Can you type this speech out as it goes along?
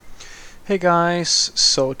Hey guys,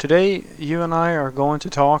 so today you and I are going to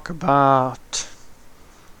talk about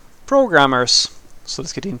programmers. So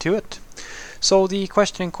let's get into it. So the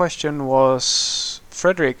question in question was,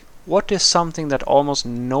 Frederick, what is something that almost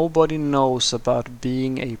nobody knows about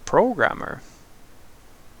being a programmer?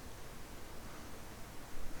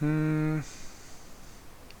 Hmm,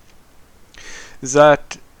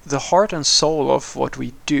 that the heart and soul of what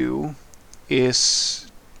we do is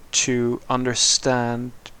to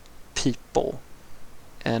understand people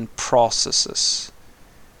and processes,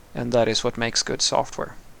 and that is what makes good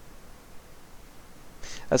software.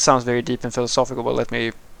 That sounds very deep and philosophical, but let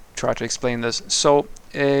me try to explain this. So,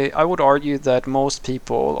 I would argue that most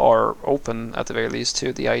people are open, at the very least,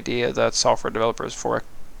 to the idea that software developers, for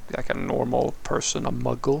like a normal person, a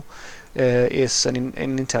muggle, is an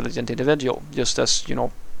intelligent individual. Just as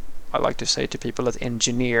I like to say to people that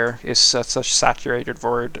engineer is such a saturated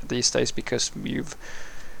word these days because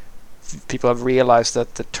people have realized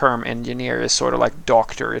that the term engineer is sort of like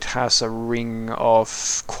doctor. It has a ring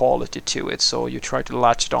of quality to it, so you try to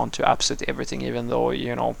latch it on to absolutely everything, even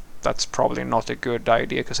though that's probably not a good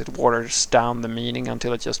idea because it waters down the meaning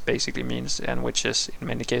until it just basically means, and which is in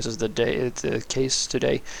many cases the case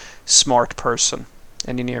today, smart person.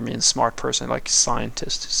 Engineer means smart person, like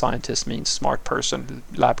scientist. Scientist means smart person.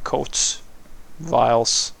 Lab coats,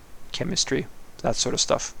 vials, chemistry, that sort of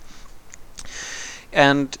stuff.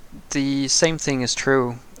 And the same thing is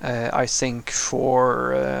true, I think,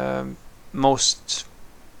 for most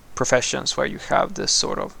professions where you have this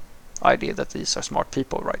sort of idea that these are smart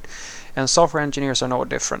people, right? And software engineers are no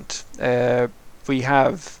different. We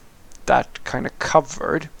have that kind of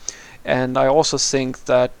covered. And I also think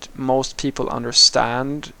that most people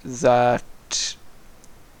understand that,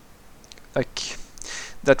 like,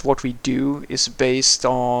 that what we do is based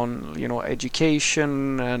on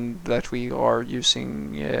education, and that we are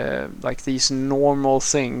using like these normal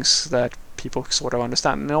things that people sort of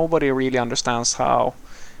understand. Nobody really understands how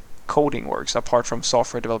coding works apart from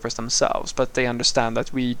software developers themselves, but they understand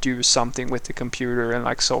that we do something with the computer and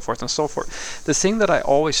like so forth and so forth. The thing that I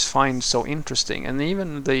always find so interesting, and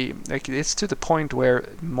even it's to the point where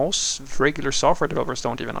most regular software developers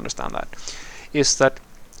don't even understand that, is that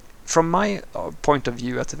from my point of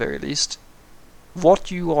view, at the very least, what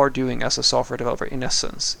you are doing as a software developer, in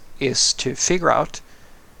essence, is to figure out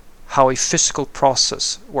how a physical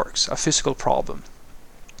process works, a physical problem,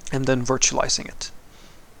 and then virtualizing it.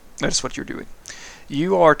 That's what you're doing.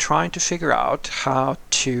 You are trying to figure out how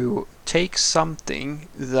to take something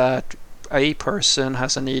that a person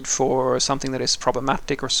has a need for, something that is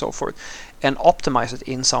problematic or so forth, and optimize it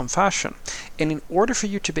in some fashion. And in order for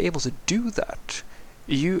you to be able to do that,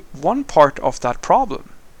 one part of that problem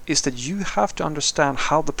is that you have to understand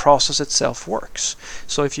how the process itself works.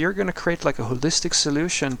 So if you're going to create like a holistic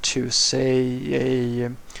solution to, say,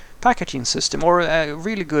 a packaging system, or a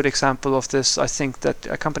really good example of this, I think that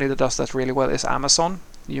a company that does that really well is Amazon.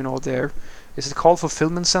 Is it called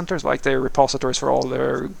fulfillment centers, like their repositories for all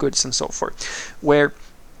their goods and so forth, where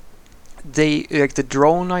they like the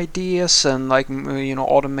drone ideas and like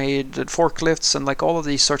automated forklifts and like all of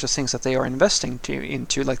these sorts of things that they are investing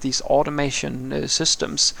into like these automation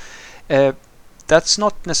systems. That's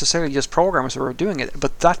not necessarily just programmers who are doing it,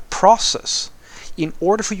 but that process, in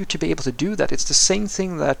order for you to be able to do that, it's the same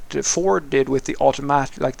thing that Ford did with the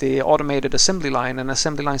automated assembly line and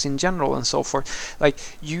assembly lines in general and so forth. Like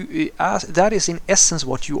that is in essence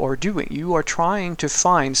what you are doing. You are trying to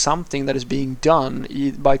find something that is being done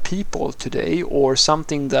by people today, or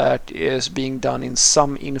something that is being done in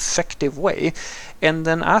some ineffective way, and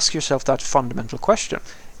then ask yourself that fundamental question: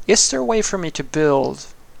 is there a way for me to build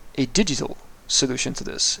a digital solution to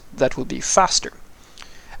this that will be faster?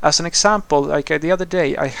 As an example, like the other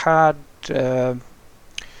day, I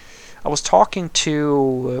was talking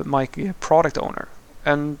to my product owner,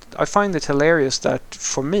 and I find it hilarious that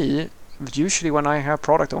for me, usually when I have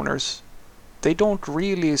product owners, they don't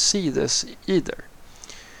really see this either.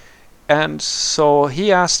 And so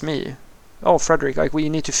he asked me, "Oh, Frederick, like we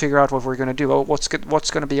need to figure out what we're going to do. What's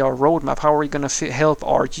going to be our roadmap? How are we going to help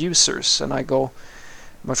our users?" And I go,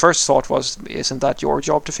 my first thought was, "Isn't that your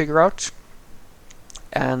job to figure out?"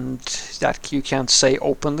 And that you can't say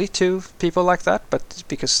openly to people like that, but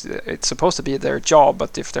because it's supposed to be their job,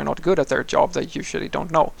 but if they're not good at their job, they usually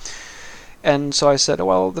don't know. And so I said,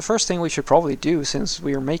 well, the first thing we should probably do, since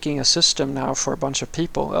we're making a system now for a bunch of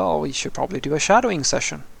people, we should probably do a shadowing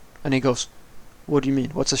session. And he goes, "What do you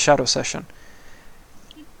mean? What's a shadow session?"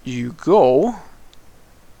 You go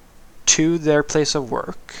to their place of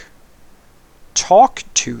work, talk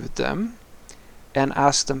to them, and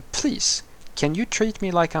ask them, "Please, can you treat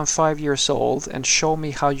me like I'm 5 years old and show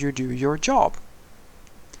me how you do your job?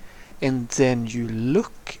 And then you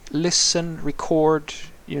look, listen, record,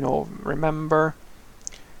 remember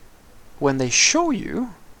when they show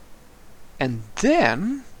you, and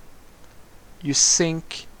then you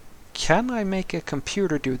think, can I make a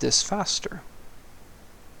computer do this faster?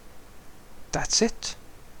 That's it.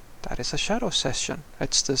 That is a shadow session.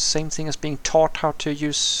 It's the same thing as being taught how to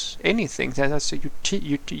use anything. That's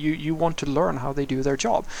you want to learn how they do their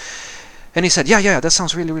job. And he said, yeah, that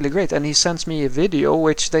sounds really, really great. And he sends me a video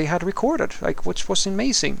which they had recorded, which was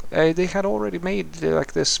amazing. They had already made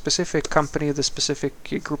this specific company, this specific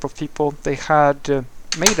group of people. They had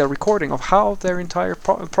made a recording of how their entire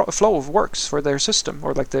flow works for their system,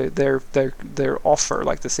 or their offer,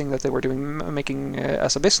 the thing that they were doing, making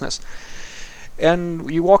as a business. And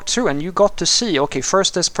you walked through and you got to see, okay,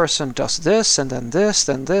 first this person does this, and then this,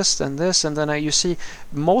 then this, then this, and then you see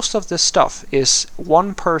most of this stuff is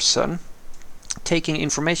one person taking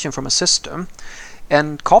information from a system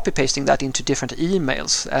and copy pasting that into different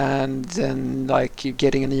emails, and then you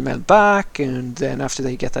getting an email back, and then after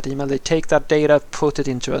they get that email they take that data, put it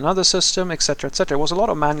into another system, etc., etc. It was a lot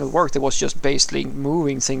of manual work. There was just basically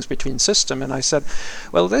moving things between systems. And I said,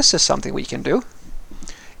 well, this is something we can do.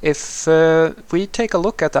 If we take a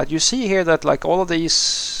look at that, you see here that all of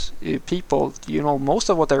these people, most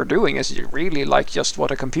of what they're doing is really just what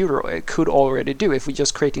a computer could already do. If we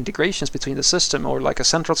just create integrations between the system, or a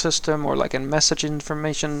central system, or a message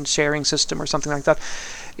information sharing system or something like that,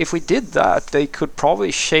 if we did that, they could probably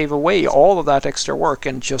shave away all of that extra work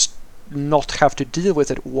and just not have to deal with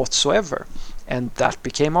it whatsoever. And that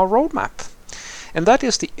became our roadmap. And that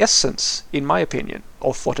is the essence, in my opinion,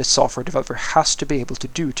 of what a software developer has to be able to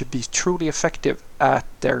do to be truly effective at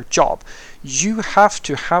their job. You have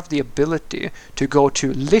to have the ability to go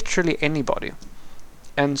to literally anybody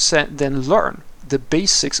and then learn the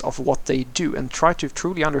basics of what they do and try to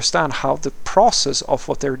truly understand how the process of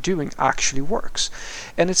what they're doing actually works.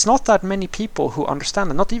 And it's not that many people who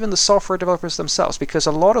understand it, not even the software developers themselves, because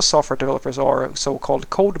a lot of software developers are so-called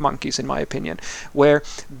code monkeys, in my opinion, where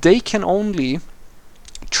they can only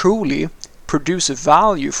truly produce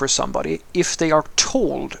value for somebody if they are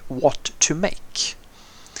told what to make.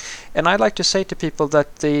 And I like to say to people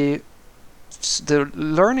that the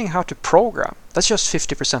learning how to program, that's just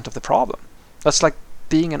 50% of the problem. That's like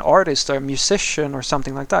being an artist or a musician or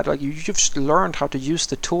something like that. You've just learned how to use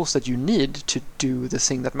the tools that you need to do the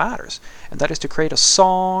thing that matters, and that is to create a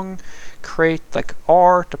song, create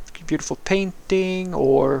art, a beautiful painting,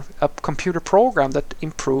 or a computer program that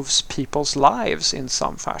improves people's lives in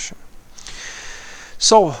some fashion.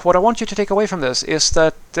 So what I want you to take away from this is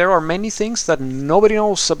that there are many things that nobody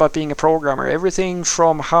knows about being a programmer. Everything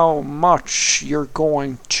from how much you're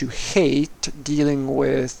going to hate dealing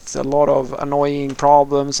with a lot of annoying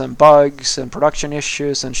problems and bugs and production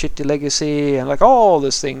issues and shitty legacy and all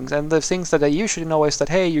these things. And the things that they usually know is that,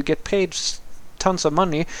 hey, you get paid tons of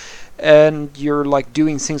money and you're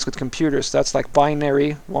doing things with computers. That's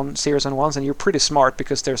binary, zeros and ones, and you're pretty smart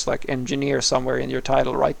because there's engineer somewhere in your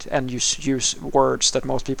title, right? And you use words that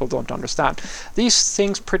most people don't understand. These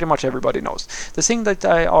things pretty much everybody knows. The thing that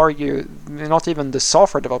I argue not even the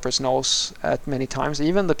software developers knows at many times,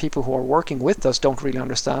 even the people who are working with us don't really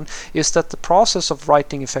understand, is that the process of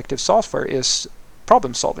writing effective software is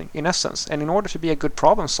problem solving in essence. And in order to be a good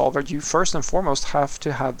problem solver, you first and foremost have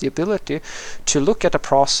to have the ability to look at a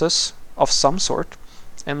process of some sort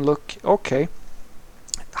and look, okay,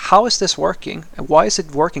 how is this working and why is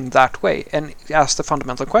it working that way? And ask the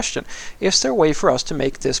fundamental question, is there a way for us to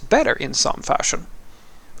make this better in some fashion?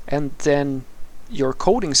 And then your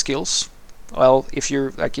coding skills, well, if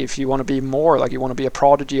you want to be more you want to be a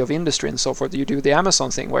prodigy of industry and so forth, you do the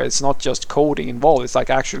Amazon thing where it's not just coding involved. It's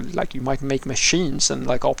actually you might make machines and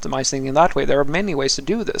optimizing in that way. There are many ways to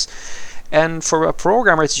do this. And for a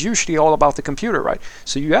programmer, it's usually all about the computer, right?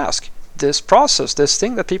 So you ask, this process, this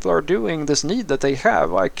thing that people are doing, this need that they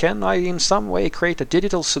have, can I in some way create a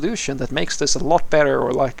digital solution that makes this a lot better,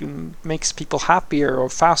 or makes people happier or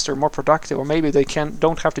faster, more productive, or maybe they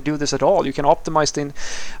don't have to do this at all. You can optimize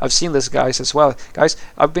I've seen this, guys, as well. Guys,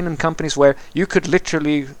 I've been in companies where you could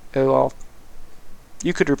literally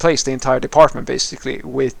you could replace the entire department basically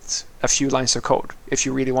with a few lines of code if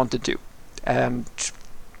you really wanted to. And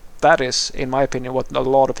that is, in my opinion, what a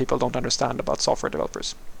lot of people don't understand about software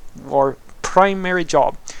developers. Our primary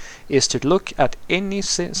job is to look at any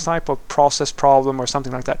type of process problem or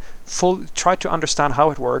something like that, try to understand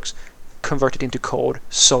how it works, convert it into code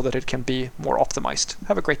so that it can be more optimized.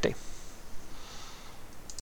 Have a great day.